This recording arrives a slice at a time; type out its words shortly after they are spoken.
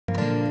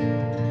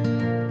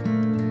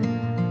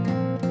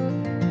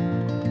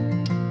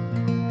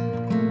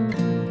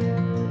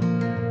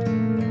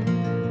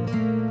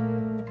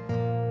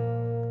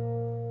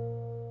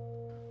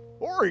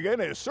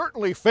Oregon is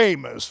certainly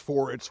famous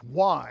for its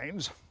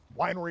wines.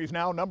 Wineries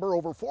now number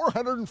over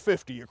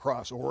 450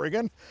 across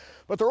Oregon,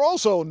 but they're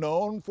also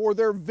known for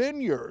their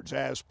vineyards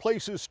as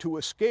places to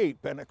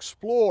escape and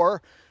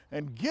explore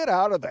and get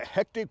out of the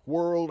hectic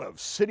world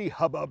of city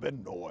hubbub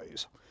and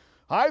noise.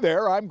 Hi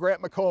there, I'm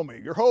Grant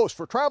McComey, your host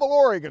for Travel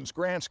Oregon's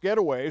Grant's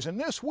Getaways, and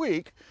this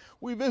week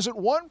we visit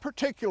one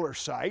particular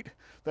site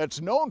that's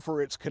known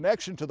for its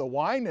connection to the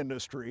wine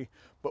industry,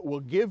 but will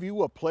give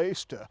you a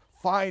place to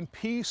find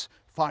peace,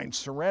 find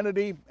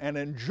serenity, and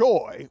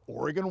enjoy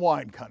Oregon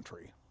wine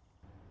country.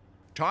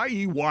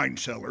 Tyee Wine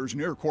Cellars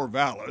near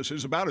Corvallis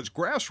is about as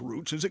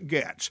grassroots as it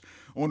gets.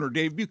 Owner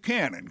Dave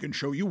Buchanan can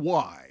show you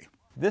why.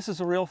 This is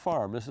a real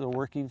farm. This is a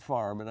working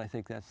farm, and I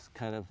think that's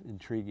kind of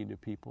intriguing to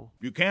people.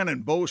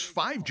 Buchanan boasts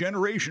 5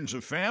 generations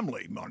of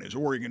family on his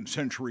Oregon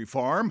Century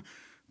farm.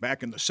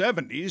 Back in the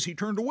 70s, he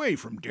turned away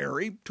from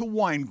dairy to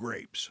wine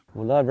grapes.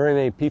 Well, not very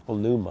many people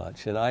knew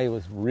much, and I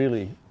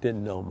really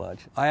didn't know much.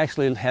 I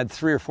actually had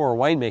 3 or 4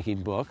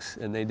 winemaking books,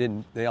 and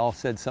they all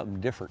said something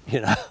different,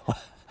 you know.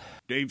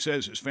 Dave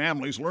says his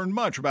family's learned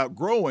much about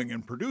growing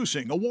and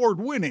producing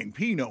award-winning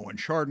Pinot and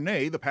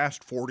Chardonnay the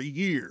past 40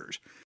 years.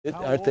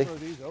 How old are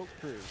these oak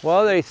trees?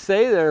 Well, they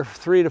say they're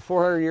 300 to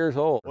 400 years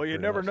old. Well, you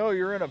never know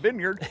you're in a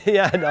vineyard.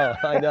 Yeah,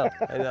 I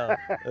know.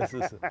 This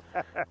is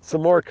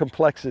some more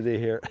complexity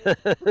here.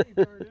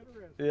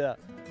 Yeah.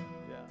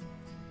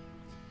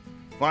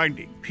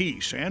 Finding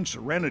peace and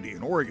serenity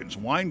in Oregon's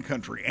wine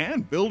country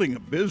and building a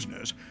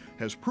business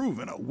has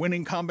proven a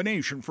winning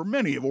combination for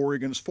many of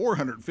Oregon's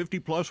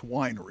 450-plus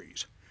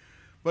wineries.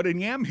 But in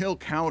Yamhill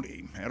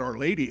County, at Our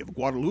Lady of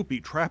Guadalupe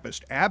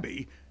Trappist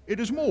Abbey, it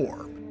is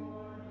more.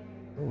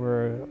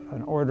 We're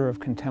an order of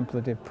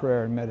contemplative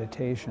prayer and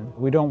meditation.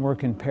 We don't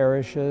work in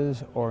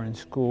parishes or in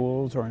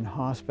schools or in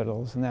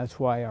hospitals, and that's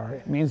why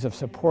our means of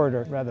support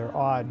are rather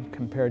odd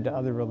compared to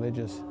other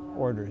religious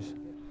orders.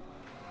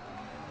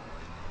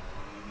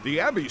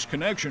 The Abbey's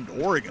connection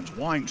to Oregon's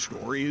wine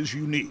story is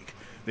unique.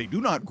 They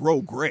do not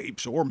grow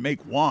grapes or make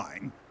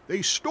wine.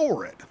 They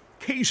store it,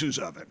 cases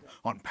of it,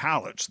 on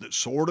pallets that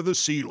soar to the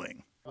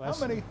ceiling. How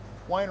many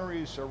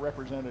wineries are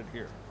represented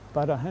here?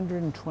 About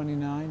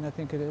 129, I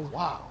think it is.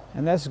 Wow.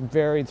 And that's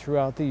varied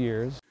throughout the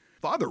years.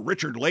 Father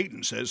Richard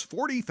Layton says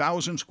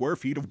 40,000 square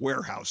feet of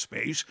warehouse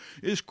space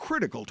is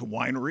critical to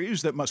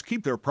wineries that must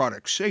keep their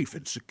products safe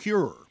and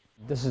secure.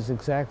 This is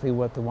exactly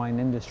what the wine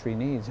industry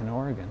needs in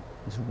Oregon,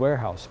 is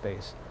warehouse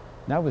space.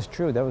 And that was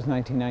true, that was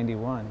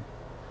 1991.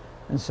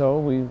 And so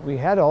we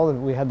had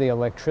the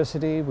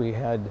electricity, we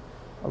had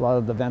a lot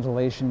of the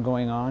ventilation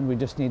going on. We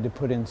just need to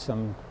put in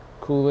some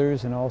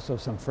coolers and also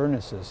some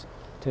furnaces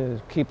to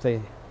keep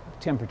the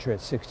temperature at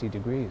 60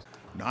 degrees.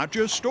 Not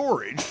just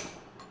storage,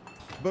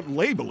 but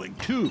labeling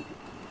too.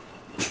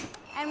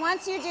 And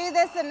once you do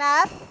this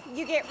enough,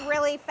 you get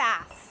really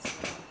fast.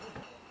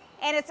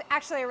 And it's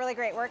actually a really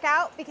great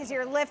workout because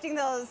you're lifting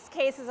those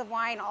cases of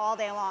wine all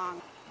day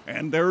long.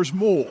 And there's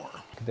more.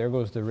 There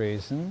goes the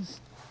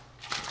raisins.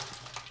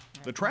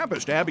 The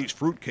Trappist Abbey's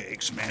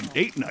fruitcakes and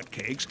date nut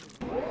cakes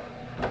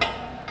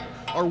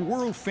are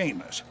world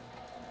famous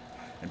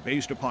and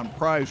based upon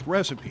prized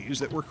recipes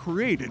that were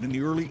created in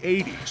the early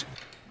 80s.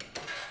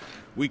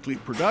 Weekly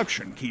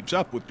production keeps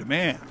up with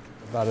demand.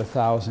 About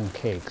 1,000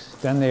 cakes.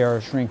 Then they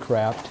are shrink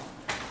wrapped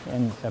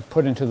and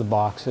put into the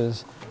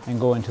boxes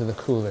and go into the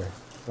cooler.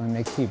 And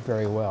they keep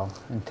very well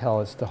until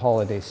it's the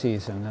holiday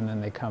season, and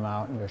then they come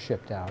out and they're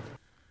shipped out.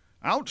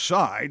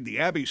 Outside, the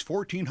Abbey's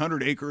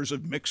 1,400 acres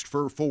of mixed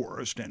fir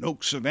forest and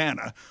oak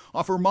savanna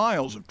offer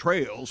miles of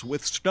trails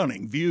with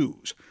stunning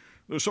views.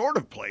 The sort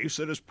of place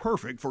that is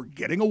perfect for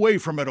getting away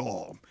from it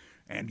all.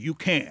 And you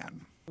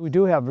can. We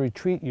do have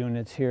retreat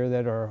units here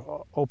that are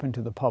open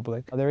to the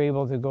public. They're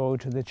able to go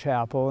to the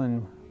chapel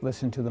and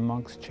listen to the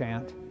monks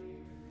chant.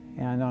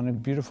 And on a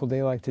beautiful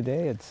day like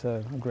today, it's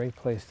a great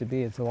place to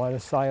be. It's a lot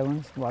of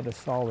silence, a lot of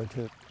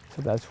solitude.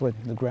 So that's what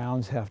the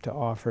grounds have to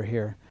offer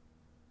here.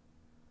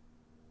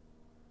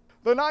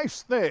 The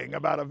nice thing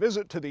about a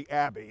visit to the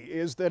Abbey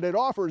is that it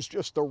offers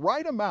just the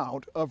right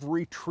amount of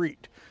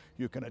retreat.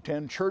 You can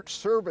attend church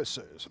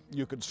services,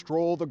 you can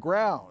stroll the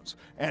grounds,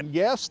 and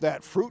yes,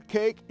 that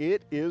fruitcake,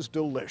 it is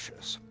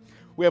delicious.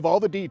 We have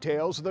all the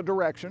details, the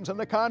directions, and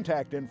the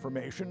contact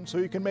information so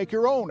you can make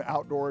your own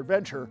outdoor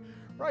adventure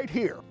right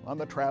here on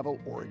the Travel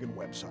Oregon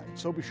website,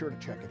 so be sure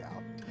to check it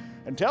out.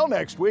 Until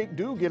next week,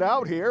 do get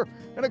out here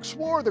and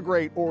explore the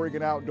great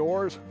Oregon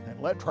outdoors and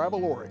let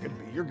Travel Oregon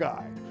be your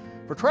guide.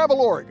 For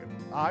Travel Oregon,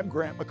 I'm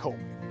Grant McComey.